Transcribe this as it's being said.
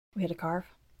We had a carvery.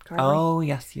 Oh,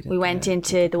 yes, you did. We went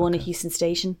into the one at Houston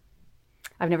Station.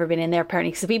 I've never been in there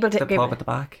apparently. So people the pub at the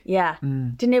back. Yeah.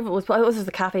 Didn't even, it was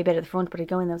the cafe bit at the front, but I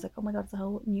go in there, I was like, oh my God, it's a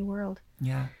whole new world.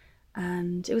 Yeah.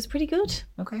 And it was pretty good.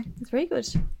 Okay. It was very good.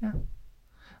 Yeah.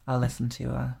 I'll listen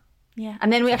to yeah.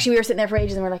 And then we were sitting there for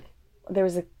ages and we're like, there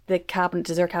was the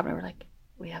dessert cabinet, we're like,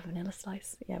 we have vanilla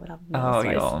slice. Yeah, we'll have vanilla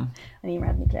slice. Yum. And Emer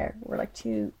and Claire, we're like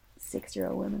 2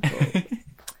 6-year-old women. So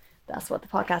that's what the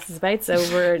podcast is about. So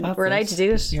we're allowed to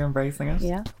do it. You're embracing it.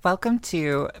 Yeah. Welcome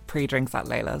to Pre-Drinks at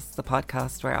Layla's, the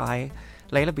podcast where I,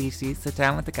 Layla Beatty, sit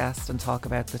down with the guest and talk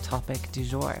about the topic du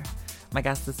jour. My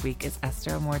guest this week is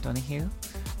Esther Donohoe,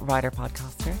 writer,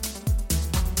 podcaster.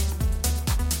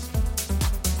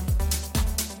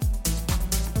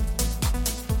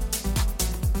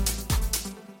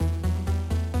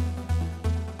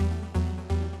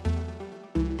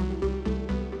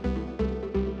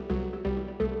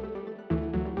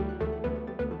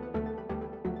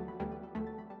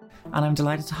 And I'm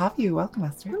delighted to have you. Welcome,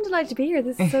 Esther. I'm delighted to be here.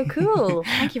 This is so cool.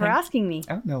 Thank you for asking me.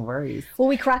 Oh, no worries. Will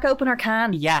we crack open our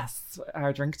can? Yes.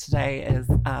 Our drink today is...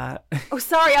 Oh,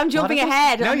 sorry. I'm jumping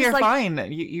ahead. No, you're like... fine.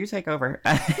 You take over.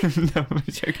 No, I'm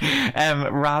joking.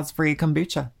 Raspberry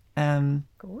kombucha.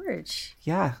 Gorge.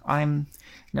 Yeah, No,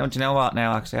 do you know what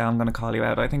now? Actually, I'm going to call you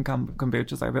out. I think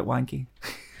kombuchas are a bit wanky.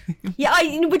 Yeah,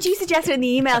 but you suggested it in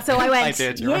the email, so I went... I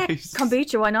did, you're right.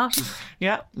 Kombucha, why not?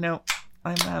 Yeah, no.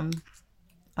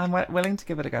 I'm willing to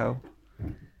give it a go.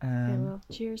 Okay, well,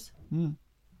 cheers.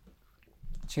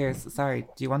 Cheers. Sorry,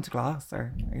 do you want a glass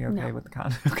or are you okay with the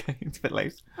can? Okay, it's a bit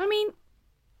late. I mean...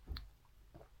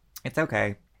 It's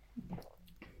okay.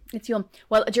 It's yum.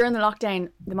 Well, during the lockdown,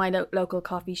 my local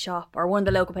coffee shop, or one of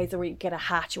the local places where you get a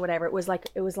hatch or whatever, it was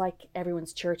like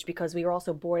everyone's church because we were all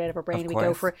so bored out of our brain. We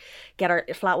get our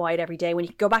flat white every day. When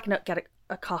you go back and get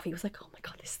a coffee, it was like, oh my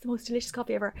God, this is the most delicious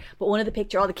coffee ever. But one of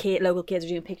the all the local kids were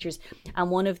doing pictures, and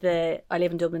I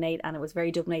live in Dublin 8, and it was very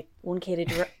Dublin 8. One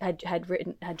kid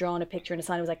had drawn a picture and a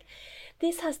sign. It was like,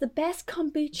 this has the best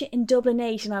kombucha in Dublin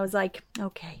 8, and I was like,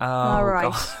 okay, all right.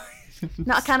 God.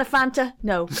 Not a can of Fanta?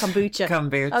 No, kombucha.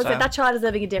 Kombucha. I was like, that child is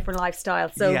living a different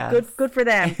lifestyle, so yes. good for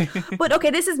them. But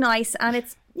okay, this is nice, and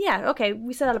it's okay.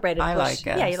 We celebrated. I like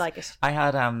it. Yeah, you like it. I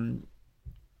had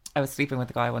I was sleeping with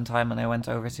a guy one time, and I went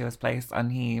over to his place,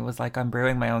 and he was like, "I'm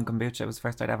brewing my own kombucha." It was the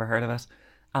first I'd ever heard of it,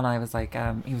 and I was like,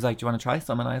 he was like, "Do you want to try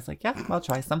some?" And I was like, "Yeah, I'll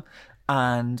try some."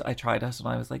 And I tried it, and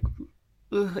I was like,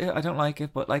 "I don't like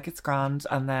it, but like it's grand."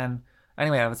 And then.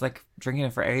 Anyway, I was like drinking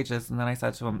it for ages, and then I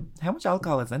said to him, how much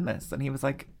alcohol is in this? And he was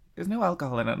like, there's no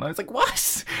alcohol in it. And I was like,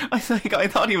 what? I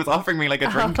thought he was offering me like a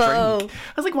drink. I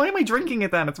was like, why am I drinking it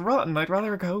then? It's rotten. I'd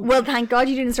rather a Coke. Well, thank God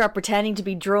you didn't start pretending to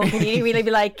be drunk and you really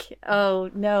be like,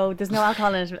 oh no, there's no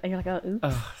alcohol in it. And you're like, oh,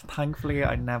 oops. Thankfully,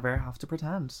 I never have to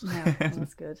pretend. No,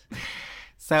 that's good.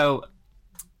 So,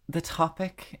 the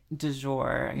topic du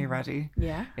jour, are you ready?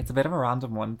 Yeah. It's a bit of a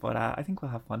random one, but I think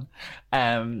we'll have fun.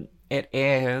 It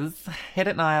is Hit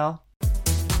It, Niall.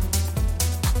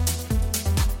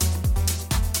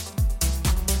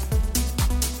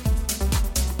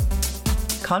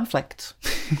 Conflict.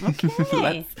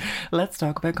 Okay. let's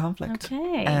talk about conflict.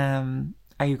 Okay.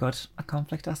 Are you good at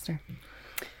conflict, Esther?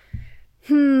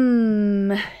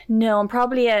 No, I'm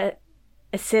probably a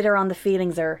sitter on the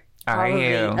feelings Are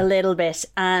you? A little bit,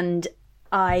 and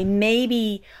I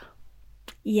maybe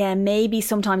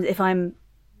sometimes if I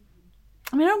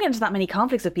don't get into that many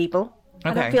conflicts with people. Okay.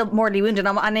 I don't feel mortally wounded.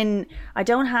 I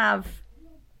don't have,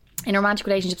 in romantic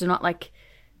relationships, I'm not like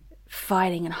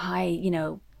fighting and high,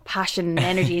 passion and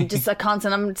energy and just a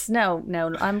constant. I'm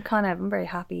very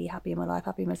happy in my life,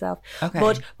 happy in myself. Okay.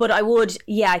 But I would,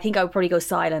 I think I would probably go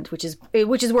silent, which is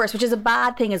worse, which is a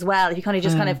bad thing as well. If you kind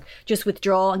of just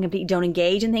withdraw and completely don't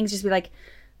engage in things, just be like,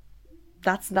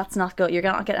 that's not good. You're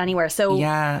not getting anywhere. So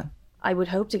yeah, I would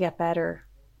hope to get better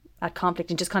at conflict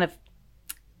and just kind of,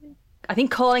 I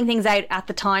think calling things out at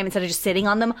the time instead of just sitting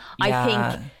on them. Yeah. I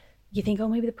think you think, oh,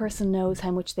 maybe the person knows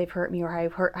how much they've hurt me or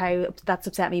how that's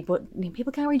upset me, but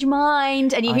people can't read your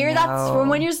mind. And you hear that from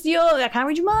when you're young. I can't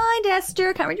read your mind,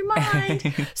 Esther. Can't read your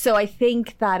mind. So I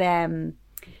think that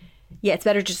it's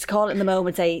better just to call it in the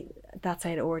moment. Say that's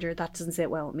out of order. That doesn't sit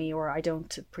well with me, or I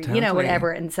don't,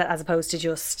 whatever. And as opposed to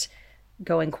just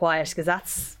going quiet, because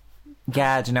that's.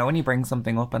 Yeah, do you know when you bring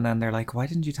something up and then they're like, why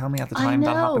didn't you tell me at the time?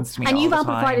 That happens to me all the time. And you've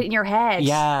amplified it in your head.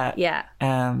 Yeah. Yeah.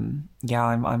 I'm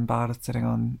bad at sitting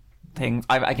on things.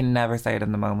 I can never say it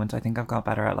in the moment. I think I've got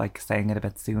better at like saying it a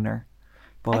bit sooner.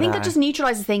 But I think that just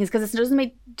neutralizes things because it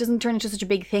doesn't turn into such a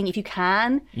big thing. If you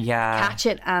can catch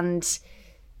it and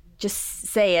just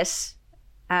say it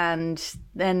And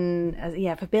then,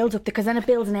 if it builds up, because then it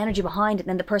builds an energy behind it,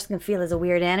 and then the person can feel there's a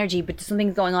weird energy, but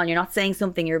something's going on. You're not saying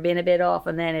something, you're being a bit off,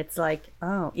 and then it's like,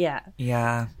 oh, yeah.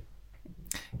 Yeah.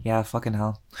 Yeah, fucking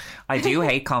hell. I do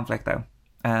hate conflict, though.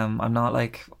 I'm not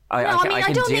like... I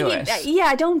can do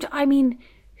it.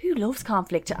 Who loves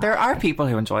conflict? There are people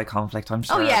who enjoy conflict, I'm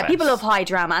sure. Oh, yeah, people love high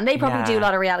drama, and they probably do a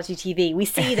lot of reality TV. We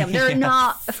see them. They're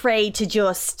not afraid to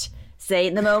just say it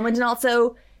in the moment, and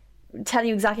also tell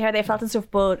you exactly how they felt and stuff,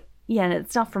 but yeah,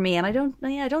 it's not for me, and I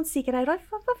don't seek it out. I've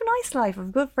a nice life.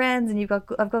 I've good friends, and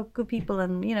I've got good people,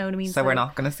 and you know what I mean. So we're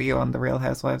not going to see you on The Real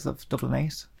Housewives of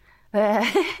Dublin 8?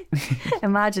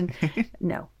 Imagine.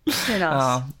 No, you're not.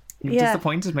 Oh, you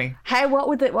disappointed me. What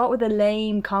would the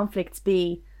lame conflicts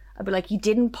be? I'd be like, you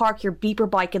didn't park your beeper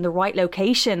bike in the right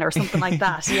location or something like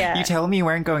that. Yeah. You told me you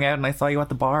weren't going out and I saw you at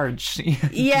the barge.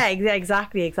 Yeah,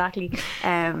 exactly.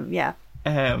 Yeah.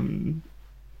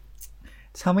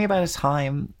 Tell me about a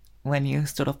time when you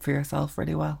stood up for yourself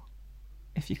really well,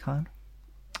 if you can.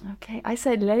 Okay, I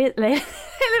said, it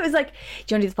was like,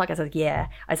 do you want to do this podcast? I was like, yeah.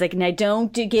 I was like, now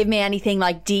don't give me anything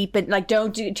like deep and like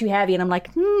don't do it too heavy. And I'm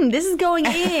like, this is going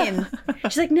in.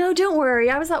 She's like, no, don't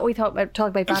worry. I was thought we talked about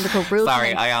Vanderpump Rules.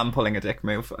 Sorry, I am pulling a dick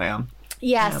move. I am.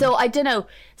 Yeah, so I don't know.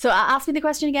 So ask me the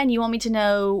question again. You want me to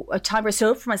know a time where I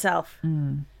stood up for myself?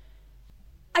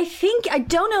 I think, I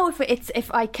don't know if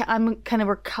I can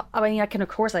recall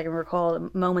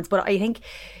moments, but I think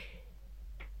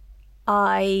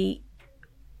I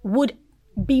would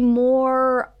be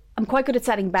more, I'm quite good at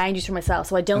setting boundaries for myself,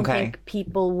 so I don't think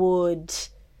people would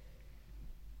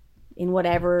in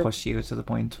whatever push you to the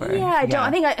point where I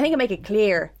think I make it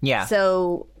clear.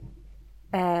 So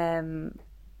I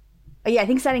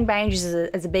think setting boundaries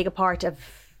is a big part of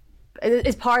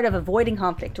avoiding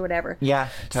conflict or whatever. Totally.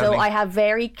 So I have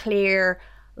very clear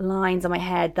lines on my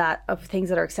head of things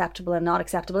that are acceptable and not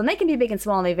acceptable, and they can be big and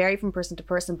small, and they vary from person to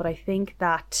person, but I think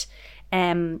that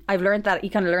I've learned that you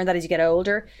kind of learn that as you get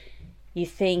older. You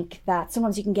think that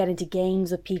sometimes you can get into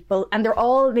games with people and they're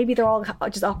all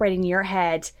just operating in your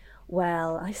head.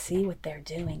 Well, I see what they're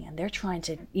doing and they're trying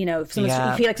to, you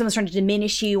feel like someone's trying to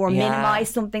diminish you or minimize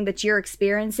something that you're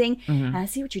experiencing. And I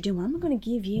see what you're doing. Well, I'm going to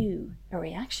give you a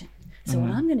reaction. So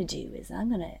what I'm going to do is I'm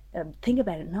going to think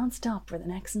about it nonstop for the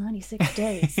next 96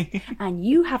 days. And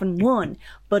you haven't won,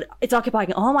 but it's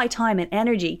occupying all my time and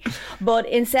energy. But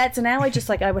instead, so now I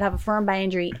would have a firm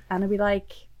boundary and I'd be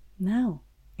like, no.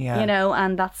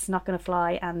 And that's not going to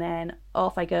fly. And then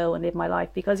off I go and live my life,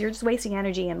 because you're just wasting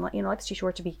energy, and life's too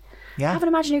short to be having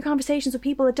imaginary conversations with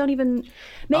people that don't even,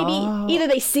 either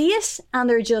they see it and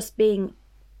they're just being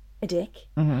a dick,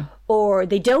 or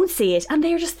they don't see it and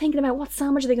they're just thinking about what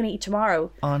sandwich are they going to eat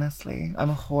tomorrow. Honestly,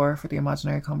 I'm a whore for the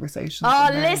imaginary conversations. Oh,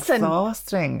 listen,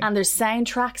 exhausting. And there's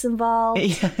soundtracks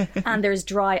involved, and there's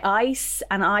dry ice,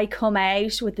 and I come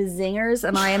out with the zingers,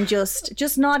 and I am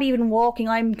just not even walking,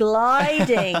 I'm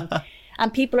gliding,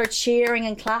 and people are cheering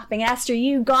and clapping. Esther,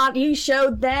 you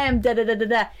showed them, da da da da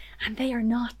da, and they are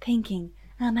not thinking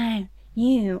about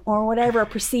you or whatever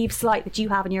perceived slight that you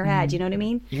have in your head. You know what I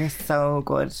mean? You're so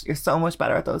good. You're so much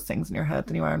better at those things in your head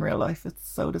than you are in real life. It's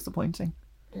so disappointing.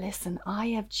 Listen,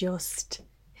 I've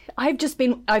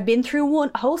been through one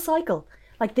whole cycle,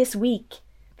 like this week,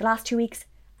 the last 2 weeks,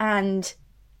 and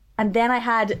then I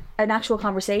had an actual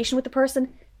conversation with the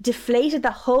person, deflated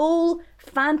the whole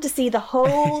fantasy, the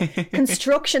whole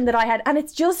construction that I had. And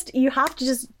it's just, you have to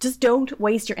just don't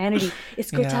waste your energy.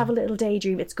 It's good to have a little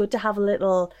daydream. It's good to have a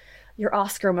little, your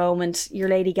Oscar moment, your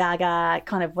Lady Gaga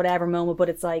kind of whatever moment, but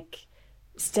it's like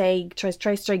try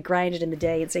to stay grounded in the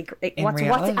day and say what's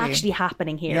actually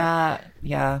happening here.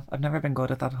 I've never been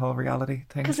good at that whole reality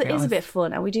thing, because it is a bit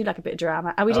fun, and we do like a bit of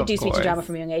drama, and we did speech and drama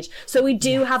from a young age, so we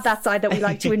do have that side that we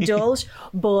like to indulge,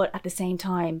 but at the same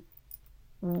time,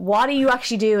 what are you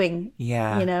actually doing?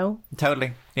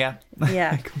 Totally.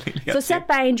 So set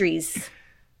boundaries,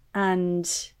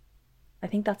 and I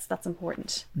think that's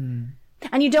important.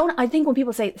 And I think when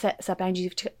people say set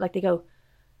boundaries, like they go,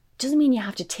 doesn't mean you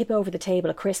have to tip over the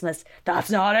table at Christmas. That's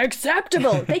not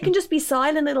acceptable. They can just be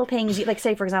silent little things. Like,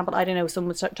 say, for example, I don't know,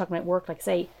 someone's talking about work, like,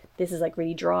 say, this is like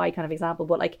really dry kind of example,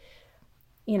 but like,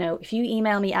 if you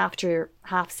email me after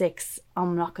 6:30,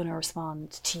 I'm not going to respond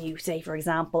to you, say, for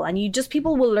example. And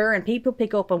people will learn, people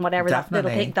pick up on whatever that little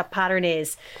thing, that pattern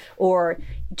is. Or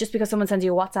just because someone sends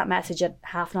you a WhatsApp message at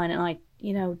 9:30 at night,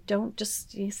 don't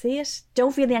just, you see it,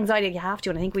 don't feel the anxiety that you have to.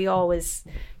 And I think we always,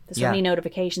 there's so many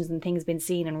notifications and things been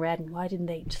seen and read, and why didn't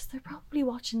they they're probably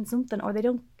watching something, or they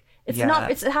don't, it's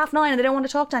 9:30 and they don't want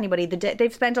to talk to anybody.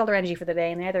 They've spent all their energy for the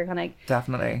day, and now they're kind of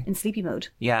definitely in sleepy mode.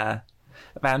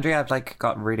 A boundary I've like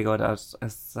got really good at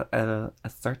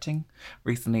asserting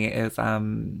recently is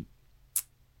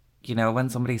you know, when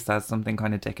somebody says something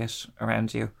kind of dickish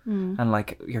around you and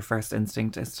like your first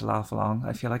instinct is to laugh along.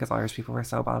 I feel like as Irish people we're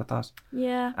so bad at that.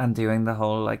 Yeah. And doing the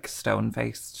whole like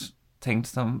stone-faced thing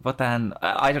to them. But then,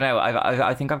 I don't know,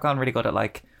 I think I've gone really good at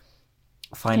like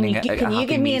finding a Can you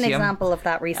give me an example of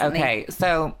that recently? Okay,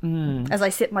 so... as I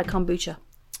sip my kombucha.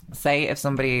 Say if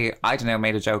somebody, I don't know,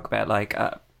 made a joke about like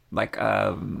a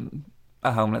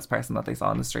homeless person that they saw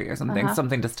on the street or something,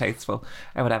 something distasteful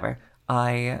or whatever.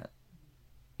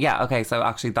 Yeah, okay, so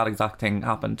actually that exact thing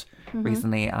happened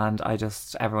recently and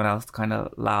everyone else kind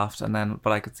of laughed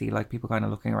but I could see like people kind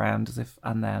of looking around as if,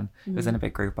 and then it was in a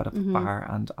big group at a bar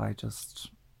and I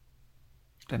just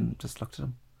looked at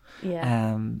them.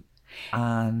 Yeah.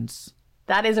 And...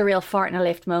 that is a real fart in a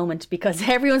lift moment because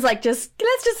everyone's like, let's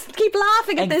just keep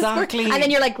laughing at this. And then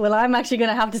you're like, well, I'm actually going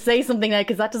to have to say something now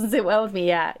because that doesn't sit well with me.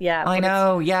 Yeah. I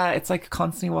know. Yeah. It's like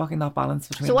constantly walking that balance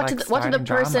between. So what did the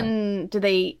person, did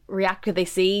they react? Did they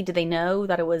see? Did they know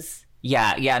that it was?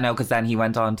 Yeah, no, because then he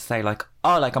went on to say like,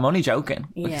 oh, like I'm only joking,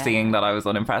 like seeing that I was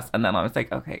unimpressed. And then I was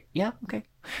like, okay.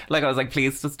 Like I was like,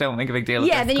 please just don't make a big deal of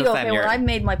this. Yeah, then you go, okay, well, I've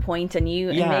made my point and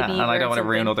you... Yeah, and I don't want to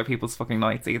ruin other people's fucking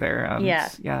nights either. And yeah.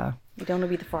 You don't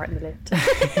want to be the fart in the lift.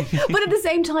 But at the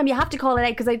same time, you have to call it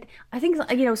out because I think,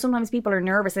 you know, sometimes people are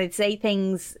nervous and they'd say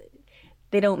things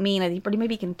they don't mean, but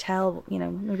maybe you can tell, you know,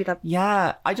 maybe that...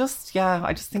 Yeah, I just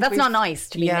think... That's not nice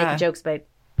to be making jokes about,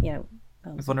 you know...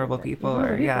 vulnerable people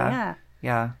or yeah.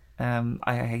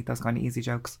 I hate those kind of easy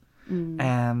jokes.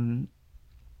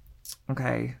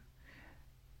 Okay,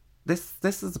 this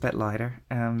is a bit lighter.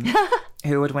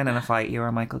 Who would win in a fight, you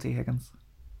or Michael D. Higgins?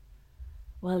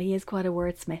 Well, he is quite a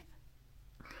wordsmith.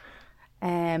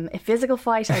 A physical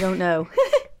fight, I don't know.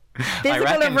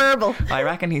 Physical or verbal? I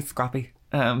reckon he's scrappy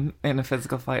in a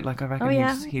physical fight. Like I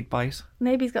reckon he'd bite.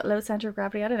 Maybe he's got low centre of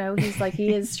gravity, I don't know.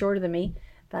 He is shorter than me.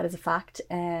 That is a fact.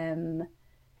 I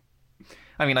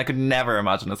mean, I could never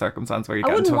imagine a circumstance where you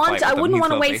get into a fight with him. I wouldn't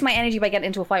want to waste my energy by getting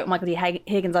into a fight with Michael D.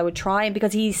 Higgins. I would try him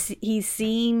because he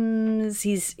seems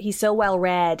he's so well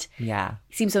read. Yeah,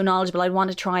 he seems so knowledgeable. I'd want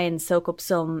to try and soak up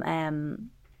some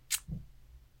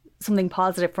something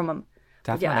positive from him.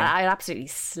 Definitely. Yeah, I'd absolutely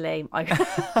slay him. I'd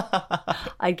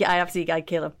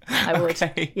kill him. I would.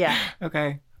 Okay. Yeah.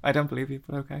 Okay. I don't believe you,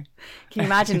 but okay. Can you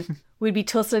imagine? We'd be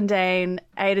tussling down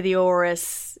out of the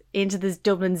Oris into this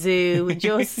Dublin Zoo,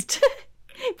 just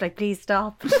like, please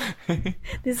stop.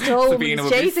 This tall woman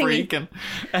is chasing me.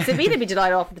 Sabina would be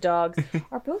delighted off with the dogs.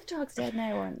 Are both dogs dead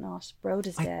now or not? Broad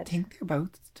is dead. I think they're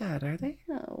both dead, are they?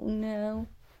 Oh, no.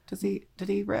 Did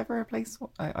he ever replace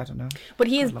one? I don't know. But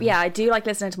he is, I do like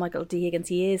listening to Michael D. Higgins.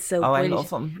 He is so brilliant. I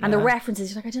love him. And the references,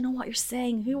 you're like, I don't know what you're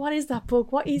saying. What is that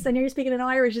book? What is, and you're speaking in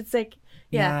Irish. It's like,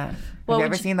 yeah. Have you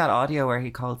ever seen that audio where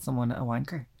he called someone a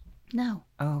wanker? No.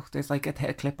 Oh, there's like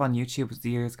a clip on YouTube. It was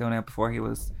years ago now before he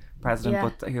was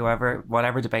president, but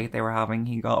whatever debate they were having,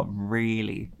 he got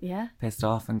really pissed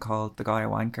off and called the guy a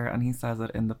wanker, and he says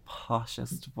it in the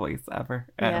poshest voice ever.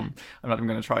 I'm not even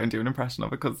going to try and do an impression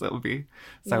of it because it'll be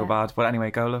so bad. But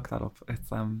anyway, go look that up. It's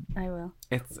I will.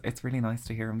 It's really nice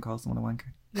to hear him call someone a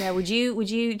wanker. Yeah, would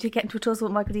you to get into a tussle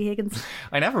with Michael D. Higgins?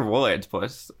 I never would,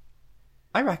 but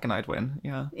I reckon I'd win.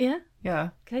 Yeah. Yeah. Yeah.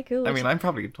 Okay, cool. I mean, I'm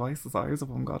probably twice the size of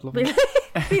him. God love him.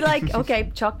 Be like,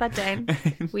 okay, chalk that down.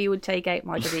 We would take out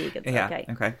Michael D. Higgins. Yeah.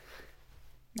 Okay.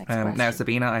 Next question. Now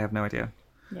Sabina, I have no idea.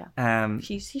 Yeah.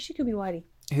 She could be Whitey.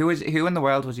 Who in the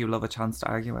world would you love a chance to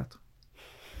argue with?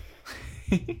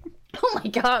 Oh my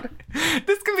God.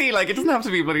 This could be like, it doesn't have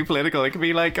to be bloody political. It could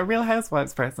be like a Real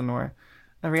Housewives person or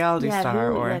a reality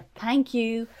star or. Yeah, thank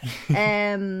you.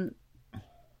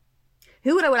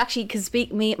 Who would I actually, because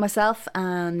myself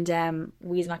and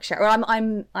Louise McSharry, or I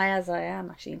am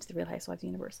actually into the Real Housewives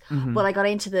universe, but I got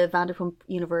into the Vanderpump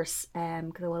universe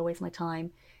because I want to waste my time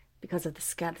because of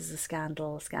there's a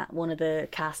scandal. One of the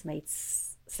castmates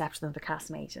slept with another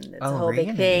castmate, and it's a whole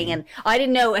big thing. And I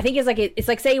didn't know. I think it's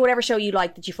like say whatever show you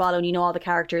like that you follow and you know all the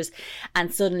characters,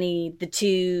 and suddenly the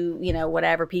two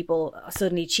whatever people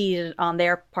suddenly cheated on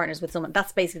their partners with someone.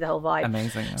 That's basically the whole vibe.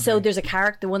 Amazing. Okay. So there's a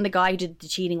character. The guy who did the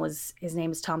cheating his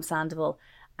name is Tom Sandoval.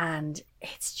 And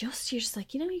it's just, you're just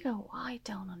like, you go, I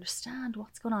don't understand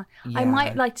what's going on. Yeah. I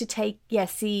might like to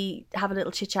have a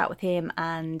little chit chat with him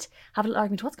and have a little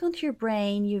argument. What's going through your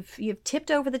brain? You've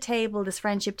tipped over the table, this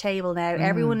friendship table now.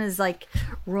 Everyone is like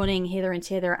running hither and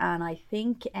thither. And I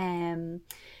think,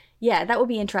 that would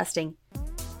be interesting.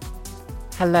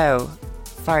 Hello.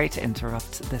 Sorry to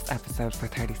interrupt this episode for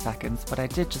 30 seconds, but I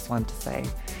did just want to say,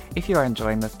 if you are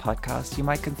enjoying this podcast, you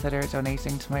might consider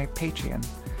donating to my Patreon.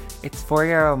 It's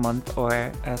 €4 a month or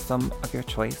a sum of your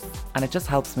choice, and it just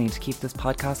helps me to keep this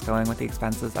podcast going with the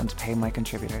expenses and to pay my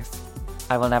contributors.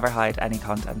 I will never hide any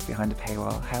content behind a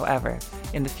paywall. However,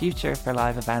 in the future for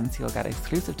live events, you'll get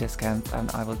exclusive discounts,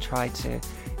 and I will try to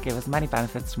give as many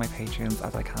benefits to my patrons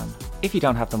as I can. If you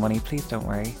don't have the money, please don't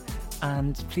worry,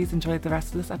 and please enjoy the rest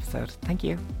of this episode. Thank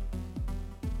you.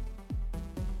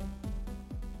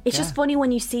 It's just funny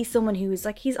when you see someone who is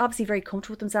like, he's obviously very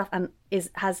comfortable with himself and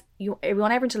you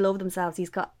want everyone to love themselves. He's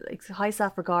got like high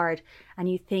self-regard, and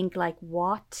you think like,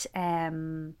 what?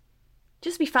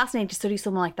 Just be fascinating to study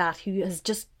someone like that who has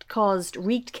just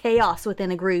wreaked chaos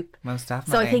within a group. Most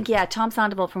definitely. So I think, yeah, Tom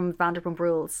Sandoval from Vanderpump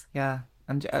Rules. Yeah,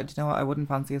 and do you know what? I wouldn't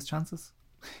fancy his chances.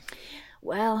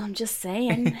 Well, I'm just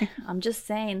saying.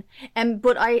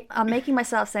 But I'm making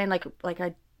myself saying like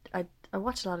I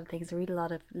watch a lot of things. I read a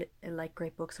lot of like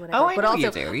great books, or whatever. Oh, I know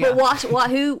you do. Yeah. But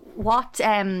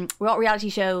what reality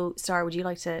show star would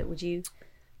you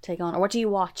take on, or what do you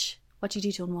watch? What do you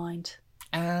do to unwind?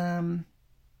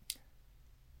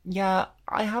 Yeah,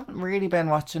 I haven't really been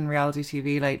watching reality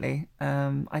TV lately.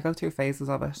 I go through phases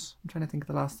of it. I'm trying to think of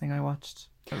the last thing I watched.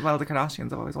 Well, the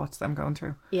Kardashians, I've always watched them going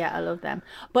through. Yeah, I love them.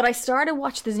 But I started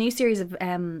watching this new series of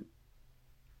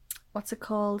what's it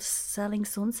called? Selling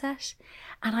Sunset.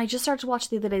 And I just started to watch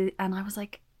the other day, and I was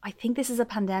like, I think this is a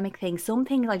pandemic thing. Some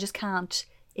things I just can't.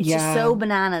 It's just so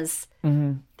bananas.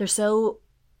 Mm-hmm.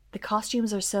 The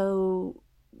costumes are so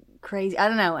crazy. I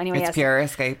don't know. Anyway, it's pure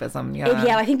escapism. Yeah.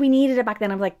 Yeah, I think we needed it back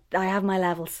then. I'm like, I have my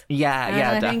levels. Yeah, and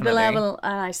definitely. I think the level,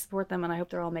 and I support them, and I hope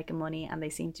they're all making money, and they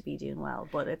seem to be doing well.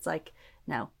 But it's like,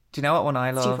 no. Do you know what one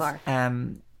I love? Too far.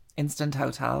 Instant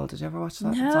Hotel. Did you ever watch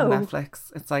that? No. It's on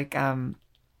Netflix. It's like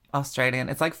Australian.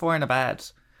 It's like Four in a Bed.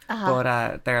 Uh-huh.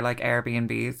 But they're like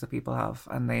Airbnbs that people have,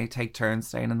 and they take turns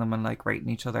staying in them and like rating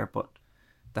each other, but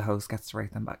the host gets to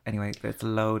rate them back. Anyway, it's a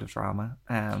load of drama.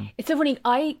 It's so funny.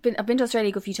 I've been to Australia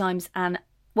a good few times, and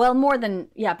I've been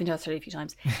to Australia a few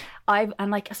times.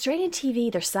 And like Australian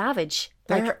TV, they're savage.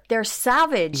 They're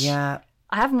savage. Yeah.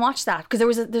 I haven't watched that because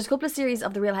there's a couple of series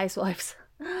of The Real Housewives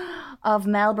of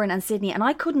Melbourne and Sydney, and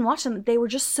I couldn't watch them. They were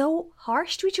just so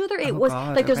harsh to each other. It was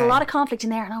like there's a lot of conflict in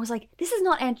there, and I was like, this is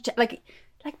not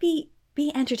like be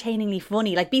entertainingly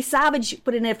funny, like be savage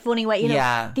but in a funny way, you know.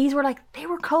 Yeah. These were like, they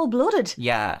were cold-blooded.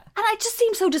 Yeah. And I just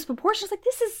seemed so disproportionate. Like,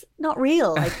 this is not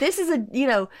real. Like, this is a, you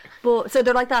know, but so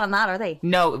they're like that on that, are they?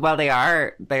 No, well, they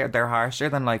are. They're harsher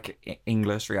than like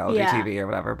English reality TV or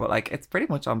whatever, but like it's pretty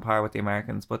much on par with the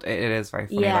Americans, but it is very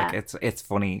funny. Yeah. Like it's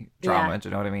funny drama, do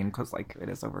you know what I mean? Because like it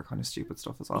is over kind of stupid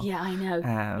stuff as well. Yeah, I know.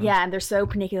 Yeah, and they're so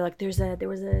particular. Like there was a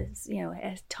you know,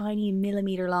 a tiny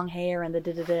millimeter long hair and and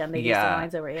they use the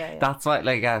lines over. Yeah. That's what,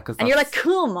 like, yeah, because and you're like,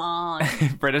 come on.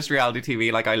 British reality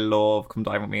TV, like I love Come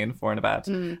Dine With Me and Four in a Bed,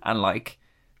 and like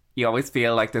you always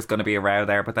feel like there's going to be a row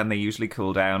there, but then they usually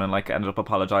cool down and like ended up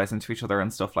apologizing to each other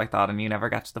and stuff like that, and you never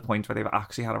get to the point where they've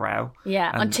actually had a row.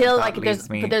 Yeah, and until like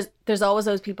there's always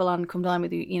those people on Come Dine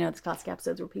With You, you know, it's classic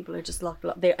episodes where people are just locked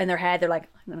up. They in their head they're like,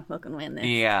 I'm gonna fucking win this.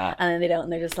 Yeah, and then they don't,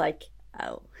 and they're just like,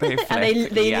 oh, they and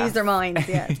they lose their minds.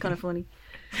 Yeah, it's kind of funny.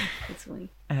 It's funny.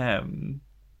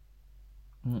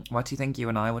 What do you think you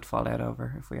and I would fall out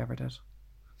over if we ever did?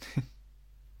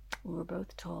 Well, we're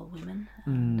both tall women,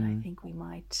 and I think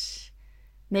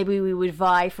maybe we would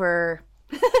vie for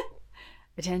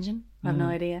attention. I have no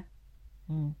idea.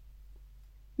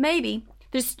 Maybe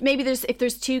there's if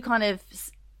there's two kind of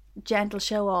gentle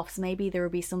show offs, maybe there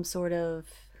would be some sort of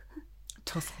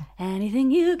tussle.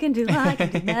 Anything you can do, I can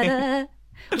do better.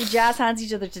 We jazz hands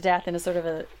each other to death in a sort of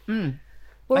a.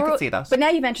 I could see that. But now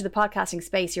you've entered the podcasting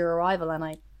space, you're a rival, and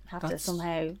I have to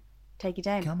somehow take you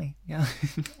down. Kill me, yeah.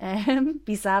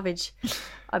 Be savage.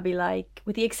 I'd be like,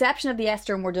 with the exception of the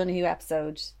Esther and Donohoe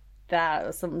episode,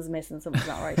 that something's missing, something's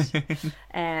not right.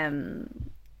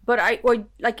 But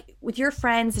like with your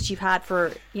friends that you've had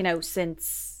for, you know,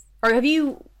 since, or have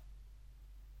you?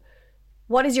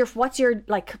 What's your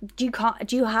like? Do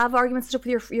you have arguments and stuff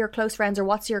with your close friends, or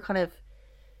what's your kind of?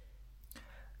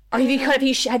 Or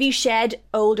have you shed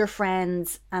older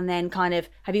friends and then kind of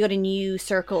have you got a new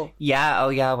circle? Yeah,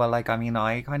 well, like I mean,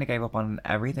 I kind of gave up on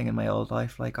everything in my old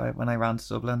life. Like when I ran to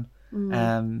Dublin,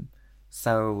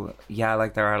 so yeah,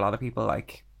 like there are a lot of people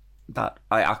like that.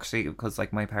 I actually, because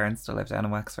like my parents still live down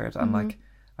in Wexford, and like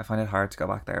I find it hard to go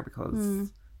back there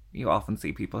because you often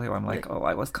see people who I'm like, oh,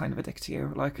 I was kind of a dick to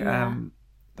you, like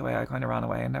the way I kind of ran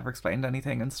away and never explained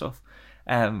anything and stuff,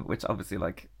 which obviously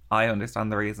like. I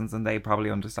understand the reasons and they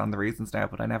probably understand the reasons now,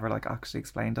 but I never like actually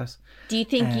explained it. Do you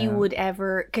think you would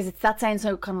ever, because that sounds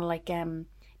so kind of like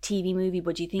TV movie,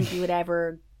 but do you think you would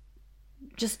ever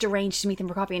just arrange to meet them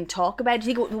for coffee and talk about it? Do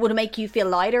you think would it make you feel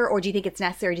lighter, or do you think it's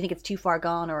necessary? Do you think it's too far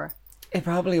gone, or? It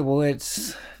probably would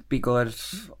be good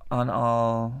on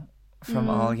all, from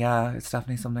all. Yeah, it's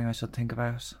definitely something I should think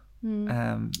about.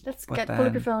 Let's pull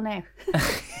up your phone now.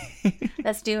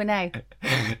 Let's do it now.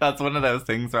 That's one of those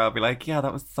things where I'll be like, yeah,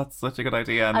 that's such a good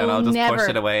idea, and then I'll just push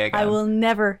it away again. I will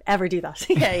never ever do that.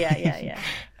 Yeah.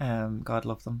 God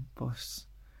love them, but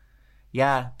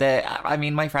yeah, I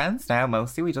mean, my friends now,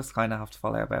 mostly we just kind of have to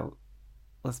follow about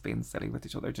us being silly with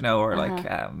each other, do you know, or like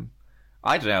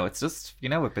I don't know, it's just, you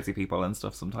know, with busy people and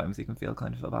stuff, sometimes you can feel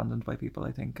kind of abandoned by people,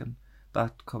 I think, and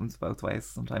that comes both ways.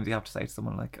 Sometimes you have to say to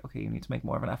someone like, okay, you need to make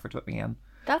more of an effort with me, and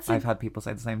I've had people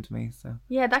say the same to me. So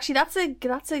yeah, actually that's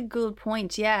a good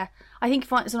point. Yeah, I think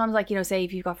sometimes, like, you know, say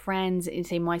if you've got friends, in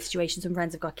say my situation, some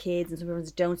friends have got kids and some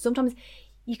friends don't. Sometimes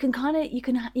you can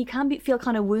feel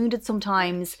kind of wounded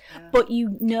sometimes, but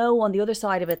you know, on the other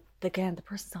side of it, again, the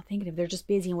person's not thinking of it, they're just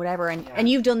busy and whatever, and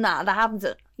you've done that happens,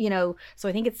 you know. So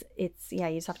I think it's yeah,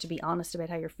 you just have to be honest about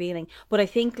how you're feeling. But I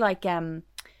think like I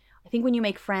think when you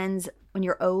make friends when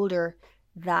you're older,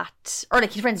 that, or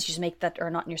like your friends you just make that are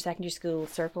not in your secondary school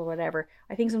circle or whatever,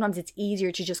 I think sometimes it's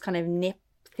easier to just kind of nip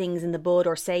things in the bud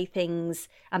or say things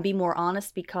and be more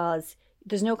honest, because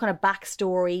there's no kind of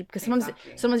backstory, because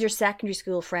sometimes your secondary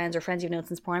school friends or friends you've known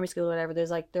since primary school or whatever,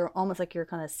 there's like, they're almost like your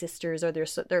kind of sisters, or they're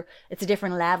it's a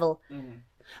different level.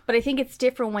 But I think it's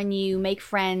different when you make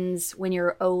friends when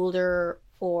you're older,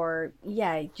 or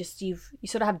just you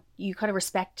sort of have, you kind of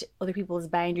respect other people's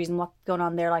boundaries and what's going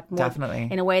on there, like more definitely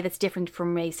in a way that's different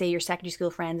from, say, your secondary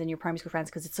school friends and your primary school friends,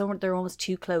 because they're almost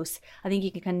too close. I think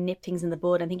you can kind of nip things in the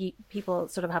bud. I think people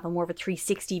sort of have a more of a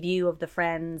 360 view of the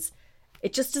friends.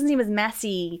 It just doesn't seem as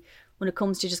messy when it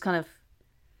comes to just kind of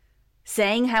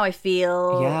saying how I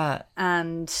feel. Yeah.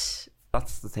 And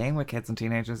that's the thing with kids and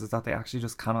teenagers, is that they actually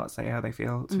just cannot say how they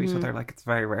feel to each other. Like, it's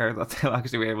very rare that they'll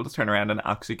actually be able to turn around and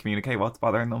actually communicate what's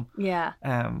bothering them. Yeah.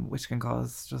 Which can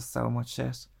cause just so much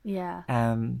shit. Yeah.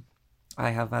 I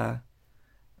have a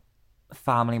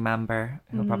family member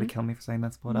who'll probably kill me for saying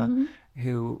this, but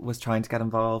who was trying to get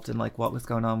involved in like what was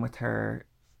going on with her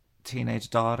teenage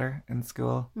daughter in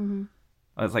school.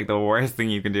 It's like the worst thing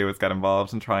you can do is get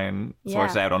involved and try and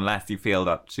sort it out, unless you feel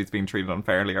that she's being treated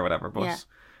unfairly or whatever. But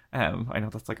I know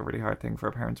that's like a really hard thing for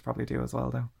a parent to probably do as well,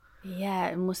 though. Yeah,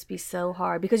 it must be so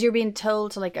hard, because you're being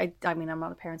told to, like, I mean, I'm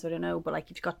not a parent, so I don't know, but like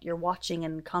you're watching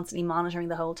and constantly monitoring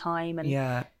the whole time,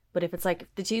 and but if it's like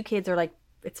if the two kids are like,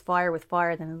 it's fire with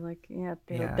fire, then it's like,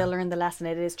 they'll learn the lesson.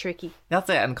 It is tricky. That's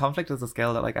it. And conflict is a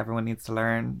skill that like everyone needs to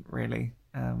learn, really.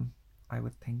 I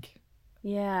would think.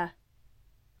 Yeah.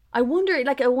 I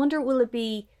wonder, will it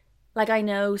be, like, I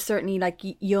know certainly like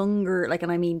younger, like, and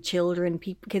I mean children,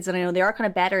 kids that I know, they are kind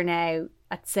of better now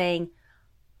at saying,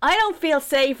 I don't feel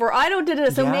safe, or I don't do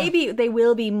this. So maybe they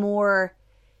will be more,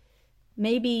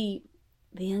 maybe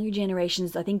the younger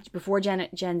generations, I think before Gen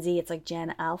Z, it's like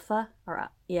Gen Alpha, or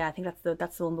I think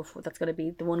that's the one before, that's going to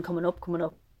be the one coming up.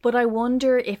 But I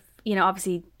wonder if, you know,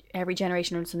 obviously every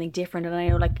generation learns something different, and I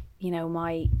know, like, you know,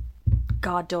 my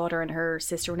goddaughter and her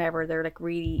sister, whenever they're like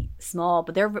really small,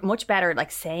 but they're much better at like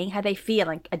saying how they feel,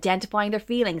 like identifying their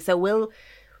feelings. So will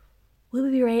we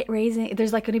be raising,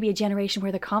 there's like going to be a generation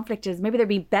where the conflict is, maybe there'll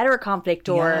be better conflict,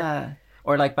 or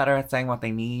like better at saying what they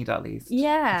need, at least.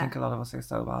 I think a lot of us are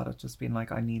so bad at just being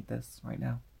like, I need this right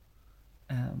now.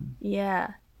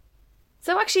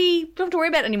 So actually, you don't have to worry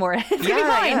about it anymore. It's gonna be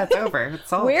fine. It's over. It's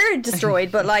solved. We're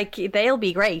destroyed, but like they'll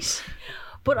be great.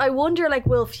 But I wonder, like,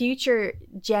 will future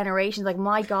generations, like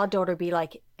my goddaughter, be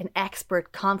like an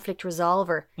expert conflict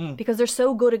resolver? Because they're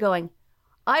so good at going,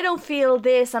 I don't feel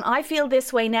this and I feel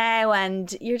this way now,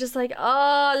 and you're just like,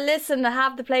 oh, listen, I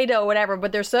have the Play-Doh or whatever.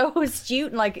 But they're so astute,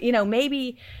 and like, you know,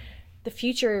 maybe the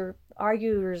future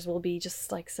arguers will be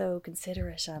just like so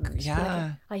considerate, and like,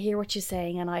 I hear what you're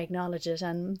saying and I acknowledge it,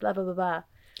 and blah blah blah blah.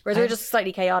 Whereas we're just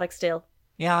slightly chaotic still.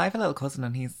 Yeah, I have a little cousin,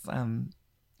 and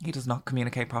he does not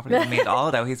communicate properly with me at all,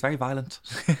 though. He's very violent.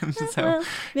 So,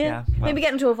 maybe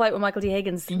get into a fight with Michael D.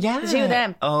 Higgins. Yeah. The two of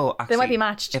them. Oh, actually, they might be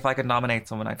matched. If I could nominate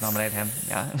someone, I'd nominate him.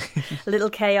 Yeah. A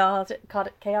little chaotic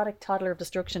toddler of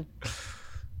destruction.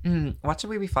 What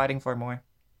should we be fighting for more?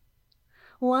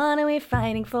 What are we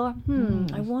fighting for?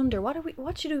 I wonder.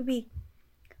 What should we be?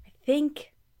 I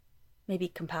think maybe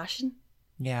compassion.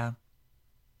 Yeah.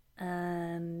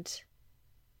 And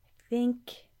I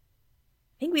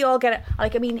think we all get it.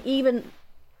 Like, I mean, even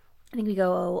I think we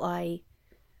go, oh, I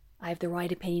have the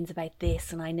right opinions about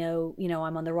this, and I know, you know,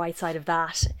 I'm on the right side of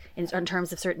that in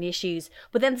terms of certain issues.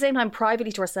 But then at the same time,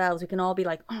 privately to ourselves, we can all be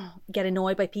like, oh, get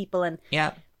annoyed by people, and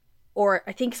or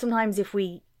I think sometimes if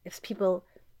people,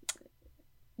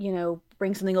 you know,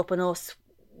 bring something up in us,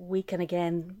 we can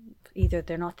again, either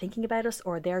they're not thinking about us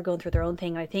or they're going through their own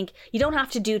thing. And I think you don't have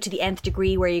to do it to the nth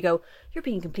degree where you go, you're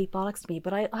being complete bollocks to me,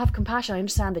 but I have compassion. I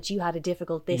understand that you had a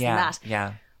difficult this and that.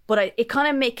 Yeah. But it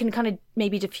kind of can kind of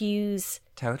maybe diffuse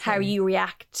how you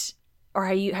react, or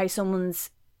how someone's,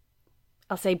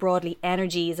 I'll say broadly,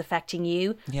 energy is affecting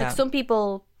you. Yeah. Like some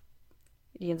people,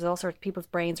 there's all sorts, people's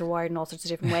brains are wired in all sorts of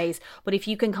different ways. But if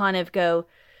you can kind of go,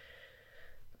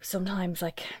 sometimes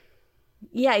like,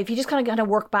 yeah, if you just kind of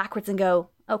work backwards and go,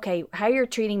 okay, how you're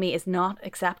treating me is not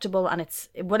acceptable, and it's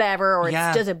whatever, or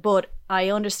it's does it, but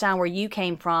I understand where you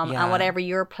came from and whatever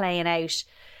you're playing out.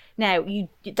 Now,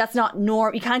 that's not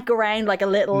norm. You can't go around like a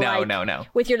little no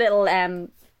with your little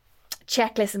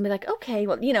checklist and be like, okay,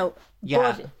 well, you know,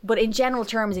 but in general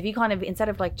terms, if you kind of, instead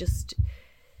of like just,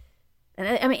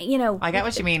 I mean, you know, I get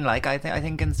what you mean. Like, I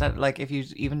think instead, like, if you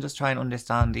even just try and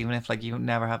understand, even if like you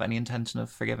never have any intention of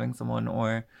forgiving someone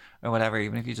or whatever,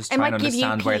 even if you just try and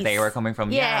understand where they were coming from,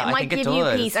 I think it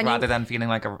does, rather than feeling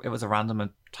like it was a random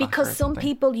attack. Because some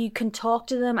people, you can talk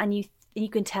to them and you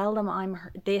can tell them I'm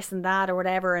this and that or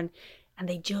whatever, and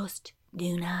they just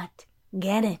do not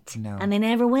get it. No. And they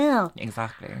never will.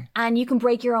 Exactly. And you can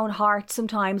break your own heart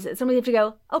sometimes. Somebody have to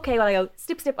go, okay, well, I go,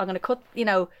 snip, I'm going to cut, you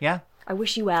know. Yeah. I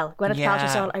wish you well. Gwyneth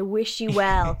Paltrow's all, I wish you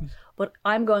well. But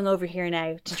I'm going over here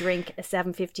now to drink a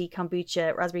 750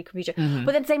 kombucha, raspberry kombucha. Mm-hmm.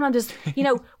 But at the same time, just, you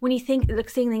know, when you think, like,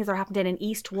 seeing things that are happening in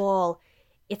East Wall,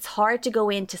 it's hard to go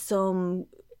into some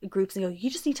groups and go, you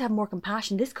just need to have more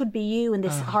compassion. This could be you in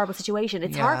this horrible situation.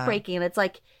 It's heartbreaking. And it's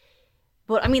like,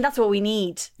 but I mean, that's what we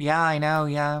need. Yeah, I know.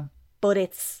 Yeah. But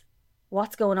it's,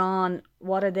 what's going on?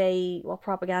 What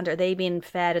propaganda are they being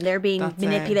fed? And they're being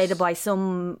manipulated by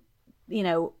some, you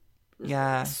know,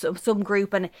 some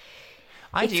group. And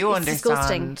I do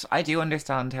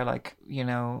understand how, like, you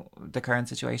know, the current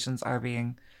situations are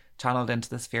being channeled into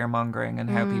this fear mongering and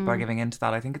how people are giving into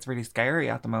that. I think it's really scary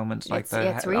at the moment. Like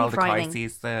it's really all the frightening.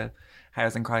 crises, the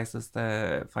housing crisis,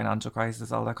 the financial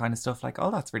crisis, all that kind of stuff. Like, all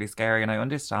that's really scary. And I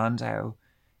understand how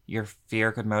your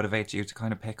fear could motivate you to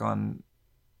kind of pick on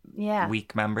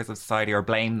weak members of society or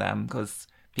blame them, because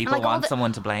people want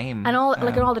someone to blame. And all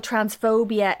like all the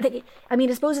transphobia. I mean,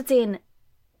 I suppose it's in.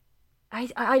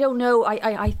 I don't know.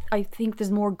 I think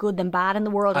there's more good than bad in the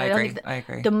world. I agree.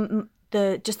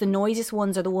 The just the noisiest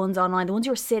ones are the ones online, the ones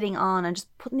you're sitting on and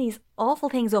just putting these awful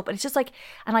things up, and it's just like,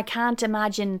 and I can't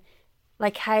imagine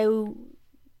like how,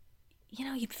 you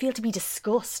know, you'd feel to be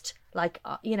discussed. Like,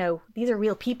 you know, these are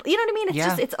real people. You know what I mean? It's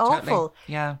just, it's awful.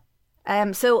 Yeah.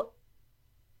 So,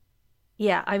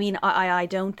 yeah, I mean, I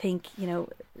don't think, you know,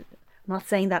 I'm not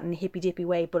saying that in a hippy dippy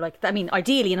way, but like, I mean,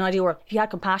 ideally in an ideal world, if you had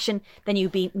compassion, then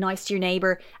you'd be nice to your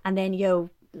neighbour, and then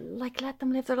like, let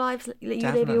them live their lives, let you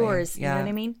live yours. You know what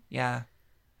I mean? Yeah.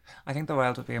 I think the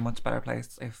world would be a much better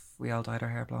place if we all dyed our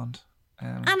hair blonde.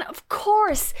 And of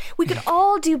course, we could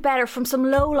all do better from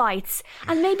some low lights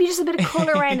and maybe just a bit of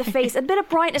colour around the face, a bit of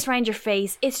brightness around your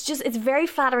face. It's very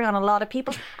flattering on a lot of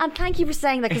people. And thank you for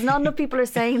saying that, because not enough people are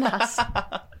saying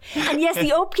that. And yes,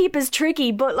 the upkeep is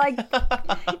tricky, but like,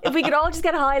 if we could all just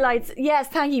get highlights, yes,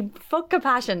 thank you. Fuck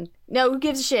compassion. No, who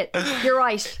gives a shit? You're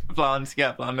right.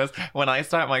 Blondness. When I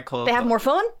start my cult, they have more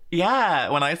fun? Yeah,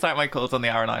 when I start my cult on the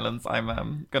Aran Islands,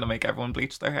 I'm going to make everyone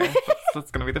bleach their hair. That's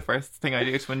going to be the first thing I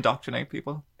do to indoctrinate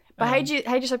people. But how'd you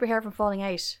stop your hair from falling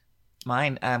out?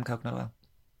 Mine, coconut oil.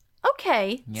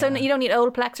 Okay. Yeah. So you don't need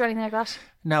Olaplex or anything like that?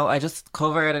 No, I just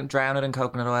cover it and drown it in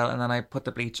coconut oil, and then I put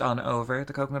the bleach on over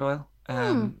the coconut oil.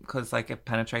 Because like it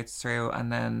penetrates through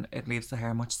and then it leaves the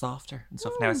hair much softer and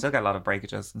stuff. Now I still get a lot of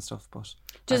breakages and stuff, but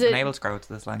I've been able to grow it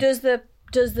to this length. Does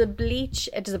the bleach,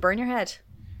 does it burn your head?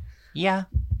 Yeah,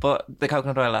 but the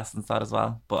coconut oil lessens that as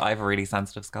well. But I have a really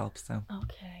sensitive scalp, so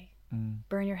okay.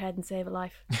 Burn your head and save a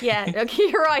life. Yeah, okay,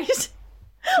 you're right.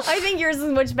 I think yours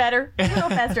is much better. No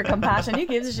Esther compassion. Who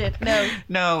gives a shit?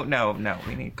 No.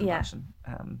 We need compassion.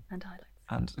 Yeah. And highlights.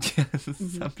 And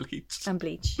and bleach. And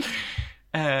bleach.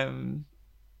 Okay,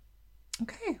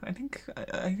 I think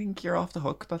you're off the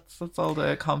hook. That's all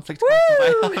the conflict questions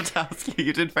I have to ask you.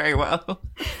 You did very well.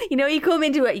 You know, you come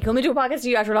into a podcast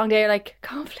studio after a long day, you're like,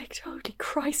 conflict, holy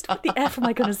Christ, what the F am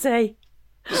I gonna say?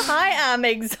 I am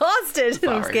exhausted.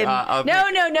 Sorry, I'm kidding.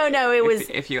 No. It was.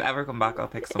 If you ever come back, I'll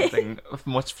pick something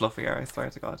much fluffier. I swear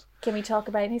to God. Can we talk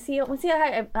about? See how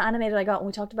animated I got when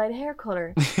we talked about hair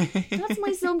color. That's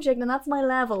my subject, and that's my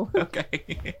level.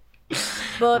 Okay.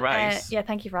 But right.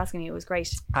 Thank you for asking me. It was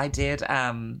great. I did.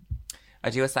 I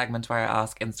do a segment where I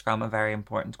ask Instagram a very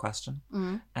important question.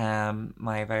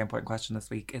 My very important question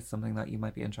this week is something that you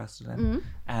might be interested in.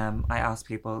 I asked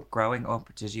people, growing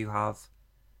up, did you have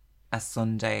a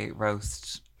Sunday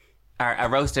roast or a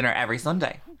roast dinner every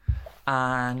Sunday?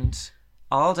 And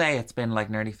all day it's been like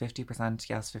nearly 50%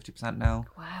 yes, 50% no.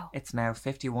 Wow. It's now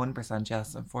 51%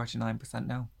 yes and 49%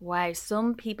 no. Wow.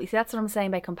 Some people, see, that's what I'm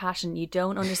saying by compassion. You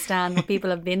don't understand what people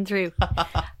have been through.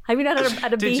 Have you not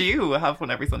at a Did beach? you have one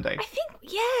every Sunday? I think,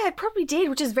 yeah, I probably did,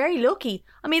 which is very lucky.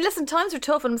 I mean, listen, times were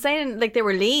tough. And I'm saying, like, they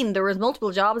were lean. There was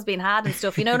multiple jobs being had and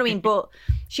stuff. You know what I mean? But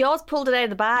she always pulled it out of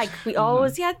the bag. We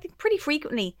always, I think pretty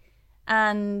frequently.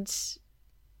 And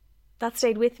that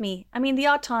stayed with me. I mean, the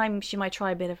odd time she might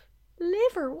try a bit of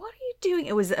liver. What are you doing?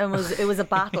 It was a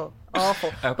battle. Awful.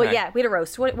 Okay. But yeah, we had a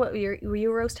roast. What were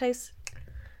you a roast house?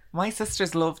 My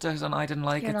sisters loved it and I didn't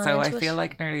like it, so I feel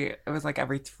like nearly it was like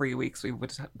every 3 weeks we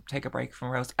would take a break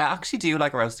from roast. I actually do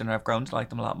like roast and I've grown to like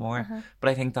them a lot more, but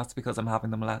I think that's because I'm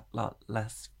having them a lot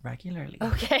less regularly.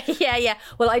 Okay, yeah.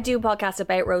 Well, I do podcasts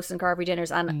about roast and carvery dinners,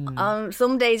 and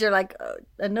some days you're like,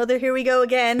 another here we go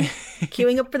again,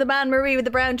 queuing up for the man Marie with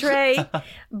the brown tray.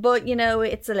 But you know,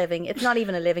 it's a living. It's not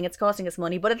even a living. It's costing us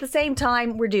money, but at the same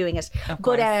time, we're doing it.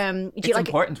 But do it's you like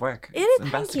important work. It is.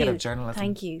 Investigative journalism.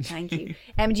 Thank you.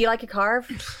 Do you like a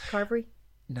carvery?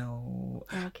 No.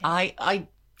 Okay. I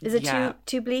Is it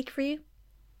too bleak for you?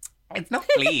 It's not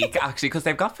bleak actually, because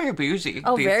they've got very bougie.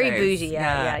 Oh, these very days. bougie.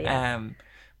 Yeah.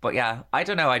 But yeah, I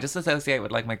don't know. I just associate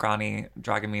with like my granny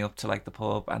dragging me up to like the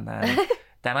pub, and then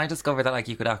I discovered that like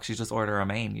you could actually just order a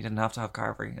main. You didn't have to have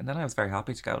carvery, and then I was very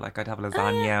happy to go. Like I'd have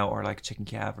lasagna or like chicken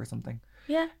Kiev or something.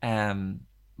 Yeah.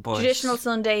 But traditional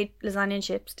Sunday lasagna and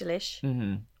chips, delish.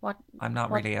 Mm-hmm. What? I'm not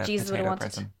really a potato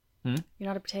person. You're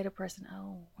not a potato person.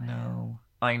 Oh, wow. No.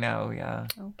 I know, yeah.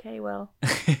 Okay, well. I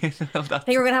think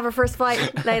we're going to have our first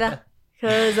fight later,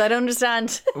 because I don't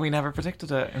understand. We never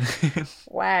predicted it.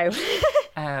 Wow.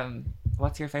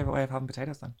 What's your favourite way of having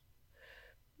potatoes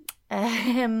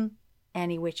then?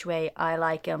 Any which way. I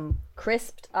like them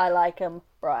crisped. I like them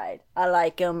fried. I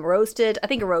like them roasted. I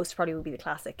think a roast probably would be the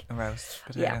classic. A roast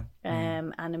potato. Yeah.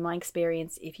 And in my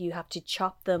experience, if you have to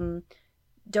chop them,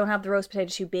 don't have the roast potato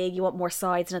too big. You want more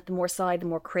sides, and at the more side, the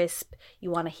more crisp.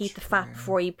 You want to heat the fat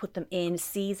before you put them in.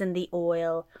 Season the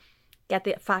oil. Get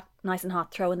the fat nice and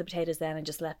hot. Throw in the potatoes then, and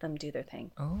just let them do their thing.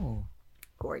 Oh,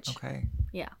 gorge. Okay.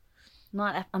 Yeah,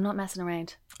 I'm not messing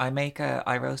around. I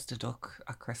roast a duck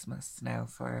at Christmas now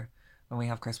for when we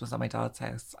have Christmas at my dad's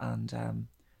house, and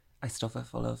I stuff it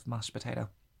full of mashed potato.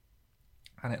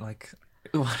 And it like,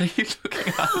 what are you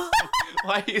looking at?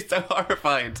 Why are you so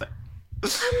horrified?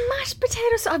 Mashed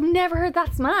potatoes. I've never heard.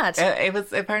 That's mad. It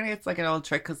was apparently it's like an old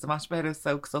trick because the mashed potato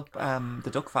soaks up the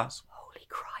duck fat. Holy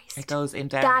Christ! It goes in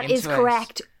down. That into is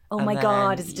correct. Oh my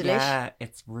God, it's delicious. Yeah,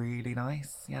 it's really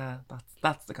nice. Yeah,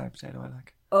 that's the kind of potato I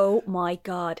like. Oh my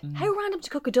God! How random to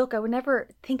cook a duck. I would never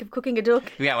think of cooking a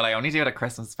duck. Yeah, well, I only do it at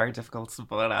Christmas. It's very difficult,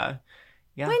 but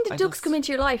yeah. When did ducks come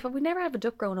into your life? We never had a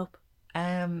duck growing up.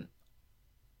 When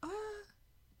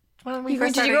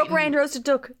did you grow up around roasted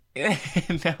duck?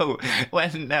 No.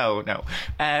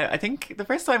 I think the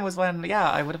first time was when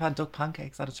I would have had duck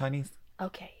pancakes at a Chinese.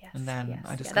 Okay, yes. And then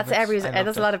I discovered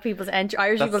that's a lot of people's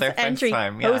Irish people's entry.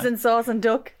 Hoisin sauce and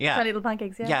duck. Yeah. Tiny little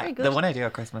pancakes. Yeah, very good. The one I do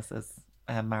at Christmas is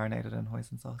marinated in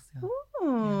hoisin sauce. Yeah.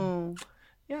 Ooh.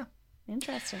 Yeah.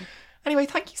 Interesting. Anyway,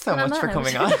 thank you so much for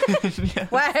coming on.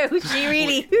 Wow, she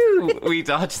really... we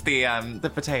dodged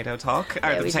the potato talk,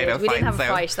 or the potato fight. We didn't have a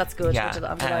fight, that's good. Yeah,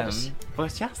 I'm delighted.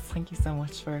 But yes, thank you so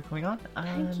much for coming on.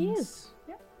 Thank you.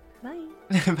 Yeah. Bye.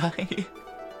 Bye.